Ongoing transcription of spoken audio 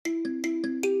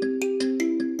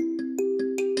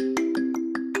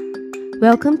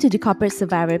Welcome to the Corporate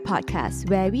Survivor podcast,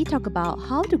 where we talk about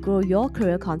how to grow your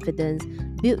career confidence,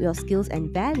 build your skills and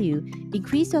value,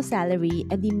 increase your salary,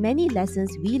 and the many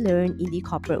lessons we learn in the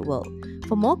corporate world.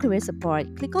 For more career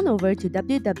support, click on over to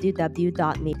www.maping.com.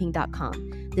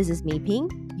 This is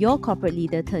Maping, your corporate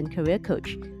leader turned career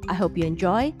coach. I hope you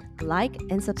enjoy, like,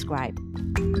 and subscribe.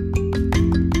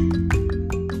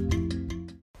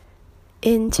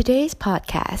 In today's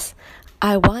podcast,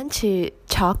 I want to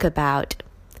talk about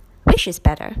which is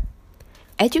better,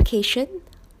 education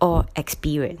or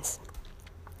experience.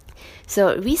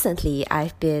 So recently,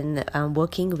 I've been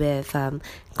working with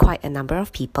quite a number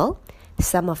of people.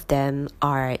 Some of them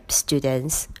are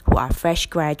students who are fresh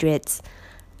graduates.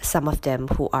 Some of them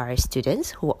who are students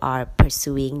who are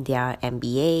pursuing their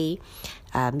MBA,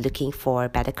 looking for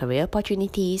better career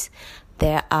opportunities.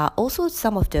 There are also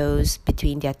some of those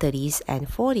between their 30s and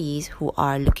 40s who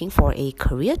are looking for a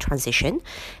career transition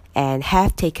and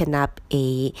have taken up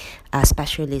a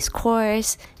specialist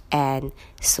course and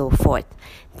so forth.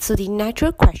 So the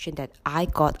natural question that I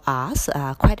got asked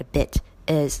quite a bit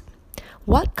is,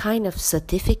 what kind of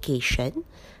certification,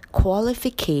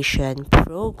 qualification,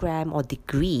 program or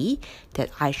degree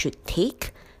that I should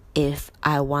take if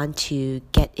I want to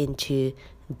get into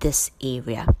this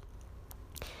area?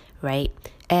 Right?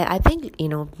 And I think,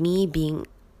 me being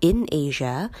in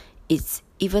Asia, it's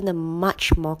even a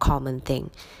much more common thing.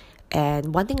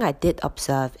 And one thing I did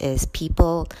observe is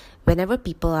whenever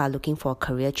people are looking for a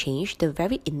career change, the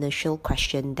very initial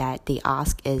question that they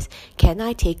ask is, can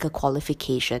I take a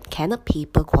qualification? Can a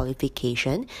paper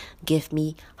qualification give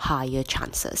me higher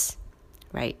chances?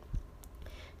 Right?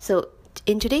 So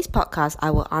in today's podcast,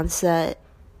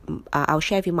 I'll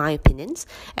share with you my opinions,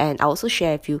 and I'll also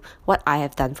share with you what I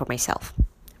have done for myself,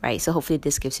 right? So hopefully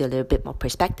this gives you a little bit more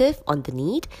perspective on the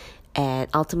need, and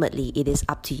ultimately it is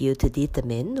up to you to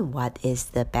determine what is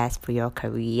the best for your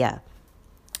career.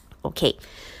 Okay,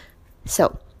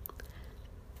 so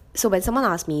when someone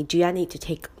asks me, do I need to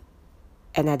take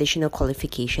an additional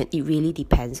qualification, it really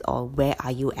depends on where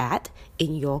are you at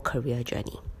in your career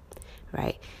journey,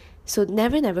 right? So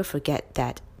never forget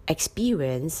that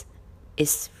experience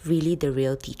is really the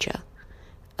real teacher.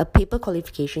 A paper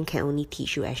qualification can only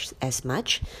teach you as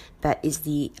much, but it's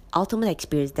the ultimate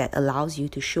experience that allows you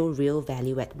to show real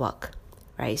value at work,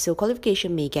 right? So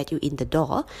qualification may get you in the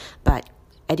door, but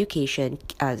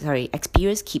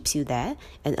experience keeps you there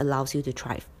and allows you to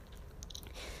thrive.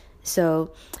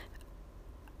 So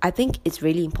I think it's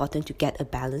really important to get a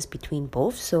balance between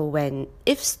both. So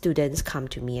if students come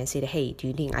to me and say, hey, do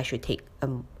you think I should take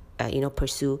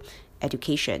pursue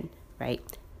education, right,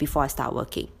 before I start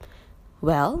working?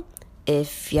 Well,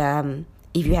 if you have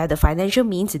the financial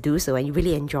means to do so and you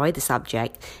really enjoy the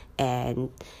subject and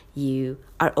you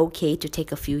are okay to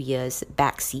take a few years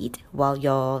backseat while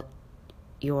your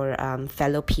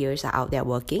fellow peers are out there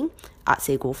working, I'd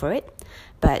say go for it.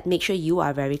 But make sure you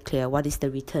are very clear what is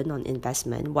the return on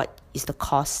investment, what is the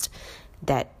cost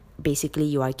that basically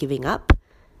you are giving up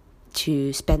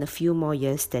to spend a few more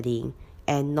years studying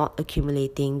and not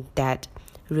accumulating that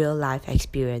real life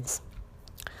experience.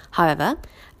 However,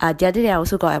 the other day I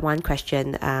also got one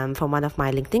question from one of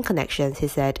my LinkedIn connections. He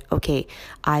said, okay,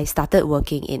 I started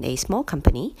working in a small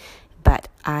company, but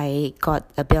I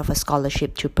got a bit of a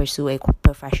scholarship to pursue a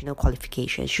professional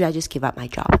qualification. Should I just give up my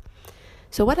job?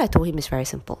 So what I told him is very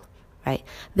simple, right?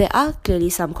 There are clearly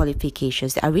some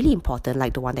qualifications that are really important,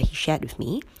 like the one that he shared with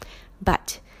me,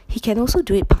 but he can also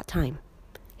do it part-time.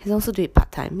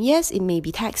 Yes, it may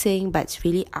be taxing, but it's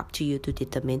really up to you to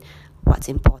determine what's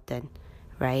important,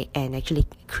 right? And actually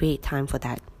create time for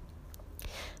that.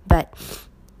 But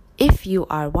if you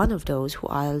are one of those who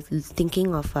are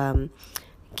thinking of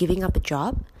giving up a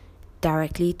job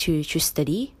directly to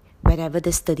study, whenever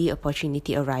the study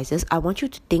opportunity arises, I want you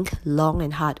to think long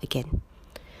and hard again.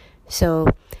 So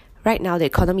right now, the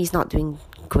economy is not doing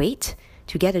great.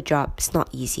 To get a job is not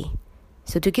easy.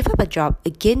 So to give up a job,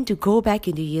 again, to go back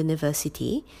into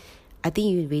university, I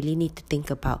think you really need to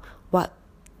think about what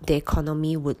the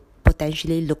economy would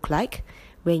potentially look like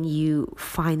when you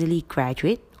finally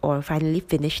graduate or finally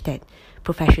finish that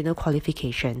professional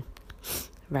qualification,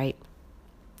 right?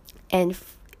 And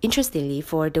interestingly,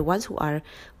 for the ones who are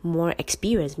more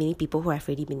experienced, meaning people who have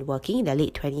already been working in their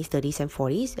late 20s, 30s and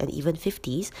 40s and even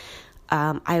 50s,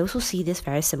 I also see this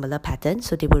very similar pattern.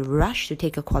 So they will rush to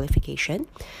take a qualification.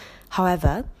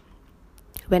 However,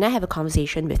 when I have a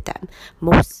conversation with them,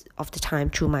 most of the time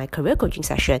through my career coaching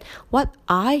session, what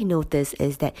I notice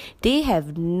is that they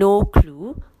have no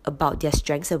clue about their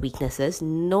strengths and weaknesses,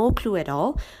 no clue at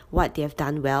all what they have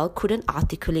done well, couldn't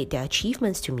articulate their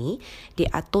achievements to me. They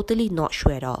are totally not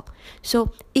sure at all.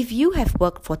 So if you have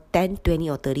worked for 10, 20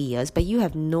 or 30 years, but you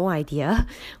have no idea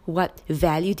what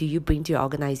value do you bring to your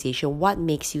organization, what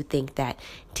makes you think that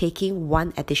taking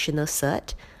one additional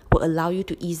cert will allow you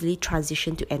to easily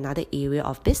transition to another area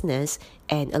of business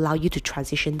and allow you to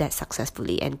transition that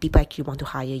successfully and people actually want to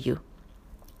hire you.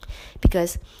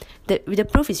 Because the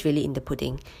proof is really in the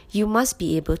pudding. You must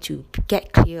be able to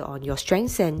get clear on your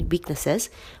strengths and weaknesses,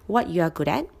 what you are good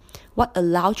at, what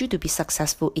allows you to be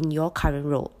successful in your current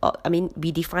role.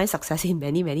 We define success in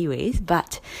many, many ways,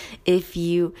 but if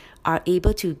you are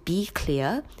able to be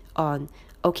clear on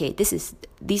okay,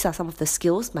 these are some of the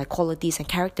skills, my qualities and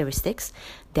characteristics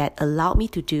that allow me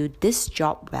to do this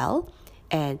job well,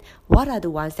 and what are the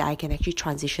ones that I can actually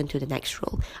transition to the next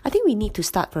role. I think we need to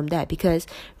start from there, because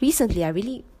recently I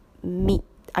really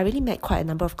met quite a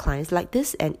number of clients like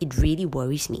this, and it really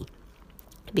worries me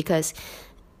because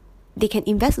they can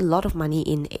invest a lot of money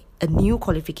in a new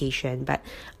qualification, but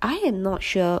I am not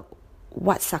sure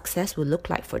what success will look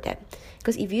like for them.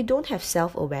 Because if you don't have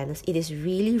self-awareness, it is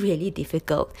really, really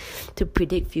difficult to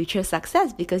predict future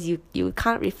success because you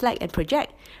can't reflect and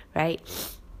project, right?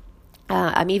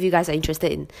 If you guys are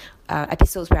interested in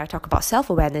episodes where I talk about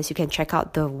self-awareness, you can check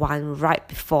out the one right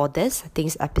before this. I think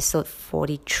it's episode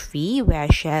 43, where I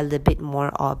share a little bit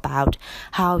more about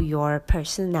how your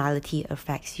personality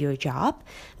affects your job.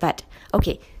 But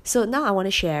okay, so now I want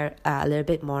to share a little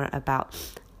bit more about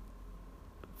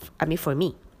for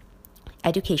me,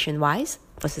 education-wise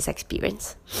versus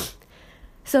experience.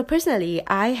 So personally,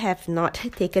 I have not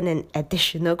taken an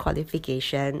additional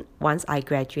qualification once I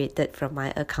graduated from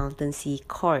my accountancy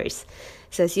course.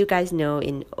 So as you guys know,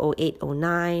 in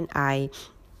 2008-2009, I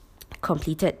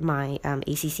completed my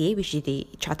ACCA, which is the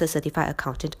Chartered Certified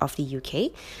Accountant of the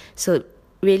UK. So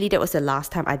really, that was the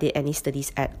last time I did any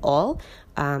studies at all.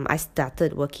 I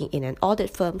started working in an audit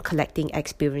firm, collecting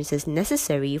experiences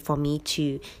necessary for me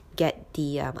to get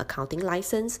the accounting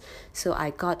license. So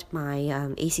I got my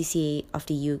ACCA of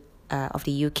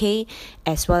the UK,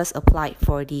 as well as applied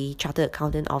for the Chartered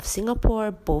Accountant of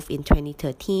Singapore, both in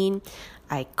 2013.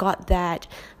 I got that,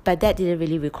 but that didn't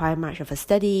really require much of a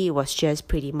study. It was just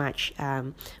pretty much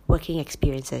working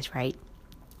experiences, right?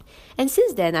 And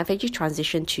since then, I've actually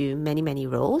transitioned to many, many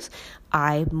roles.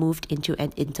 I moved into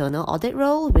an internal audit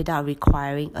role without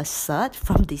requiring a cert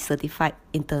from the Certified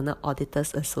Internal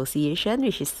Auditors Association,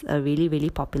 which is a really, really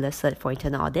popular cert for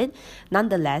internal audit.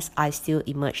 Nonetheless, I still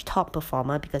emerged top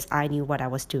performer because I knew what I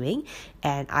was doing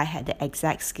and I had the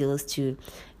exact skills to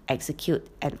execute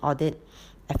an audit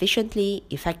efficiently,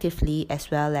 effectively, as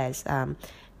well as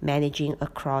managing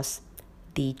across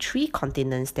the 3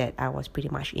 continents that I was pretty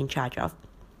much in charge of.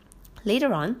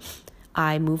 Later on,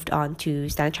 I moved on to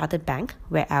Standard Chartered Bank,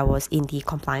 where I was in the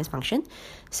compliance function.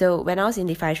 So when I was in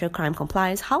the financial crime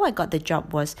compliance, how I got the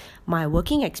job was my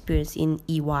working experience in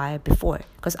EY before,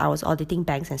 because I was auditing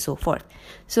banks and so forth.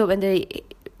 So when the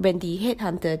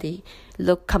headhunter,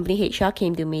 the company HR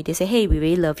came to me, they said, hey, we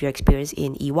really love your experience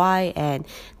in EY and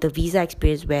the visa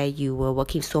experience where you were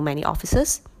working with so many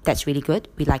officers. That's really good.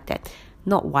 We like that.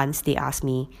 Not once they asked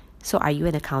me, so are you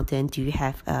an accountant? Do you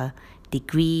have a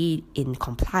degree in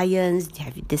compliance? Do you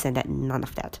have this and that? None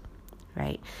of that,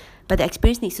 right? But the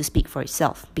experience needs to speak for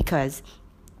itself, because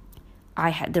I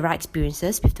had the right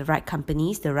experiences with the right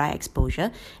companies, the right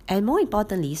exposure, and more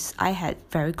importantly, I had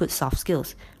very good soft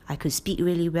skills. I could speak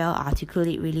really well,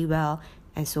 articulate really well,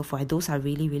 and so forth. Those are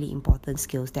really, really important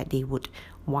skills that they would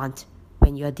want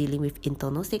when you're dealing with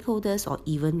internal stakeholders or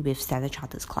even with Standard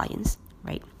Chartered's clients,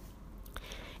 right?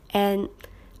 And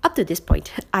up to this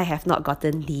point, I have not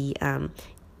gotten the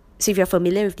so if you're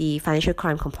familiar with the financial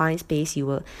crime compliance space, you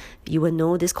will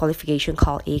know this qualification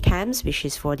called ACAMS, which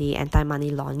is for the anti-money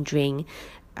laundering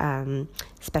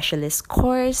specialist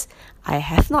course. I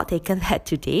have not taken that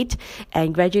to date,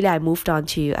 and gradually I moved on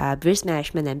to risk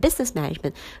management and business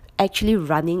management, actually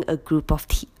running a group of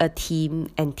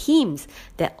teams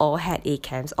that all had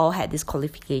ACAMS, all had this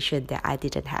qualification that I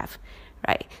didn't have.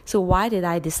 Right? So why did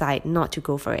I decide not to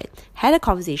go for it? Had a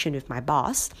conversation with my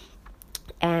boss,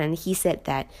 and he said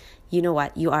that, you know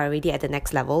what, you are already at the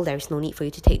next level. There is no need for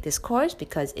you to take this course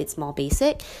because it's more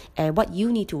basic, and what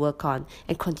you need to work on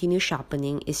and continue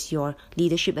sharpening is your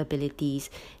leadership abilities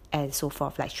and so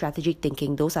forth, like strategic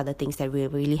thinking. Those are the things that will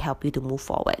really help you to move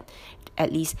forward,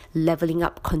 at least leveling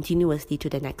up continuously to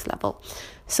the next level.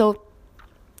 So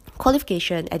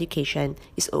qualification, education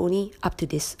is only up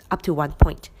to one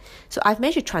point. So I've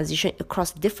managed to transition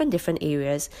across different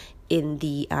areas in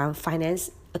the finance,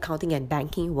 accounting, and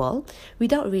banking world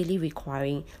without really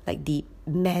requiring like the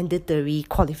mandatory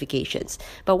qualifications.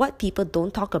 But what people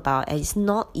don't talk about, and it's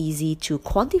not easy to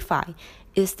quantify,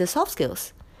 is the soft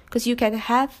skills. Because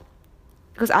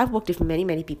I've worked with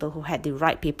many people who had the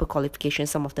right paper qualifications.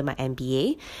 Some of them are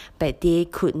MBA, but they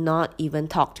could not even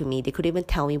talk to me. They couldn't even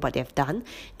tell me what they've done.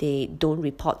 They don't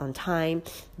report on time.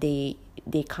 They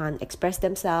can't express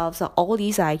themselves. So all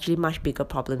these are actually much bigger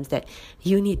problems that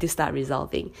you need to start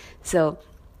resolving. So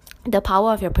the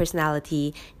power of your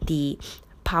personality, the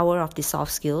power of the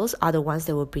soft skills are the ones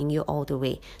that will bring you all the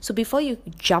way. So before you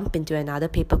jump into another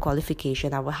paper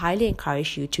qualification, I would highly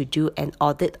encourage you to do an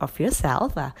audit of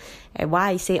yourself. And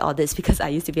why I say audits, because I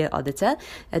used to be an auditor.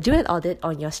 Do an audit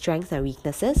on your strengths and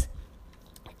weaknesses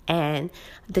and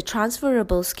the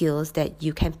transferable skills that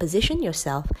you can position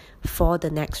yourself for the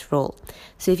next role.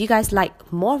 So if you guys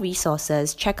like more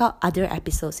resources, check out other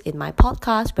episodes in my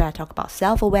podcast where I talk about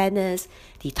self-awareness,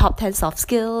 the top 10 soft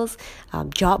skills,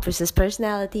 job versus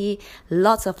personality,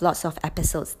 lots of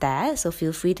episodes there. So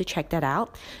feel free to check that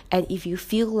out. And if you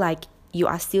feel like you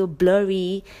are still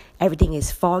blurry, everything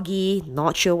is foggy,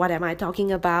 not sure what am I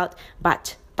talking about,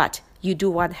 but you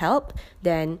do want help,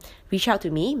 then reach out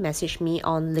to me, message me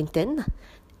on LinkedIn,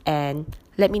 and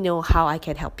let me know how I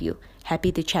can help you.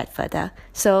 Happy to chat further.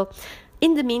 So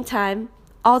in the meantime,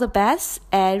 all the best,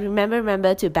 and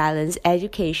remember to balance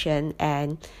education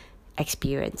and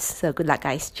experience. So good luck,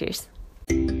 guys. Cheers.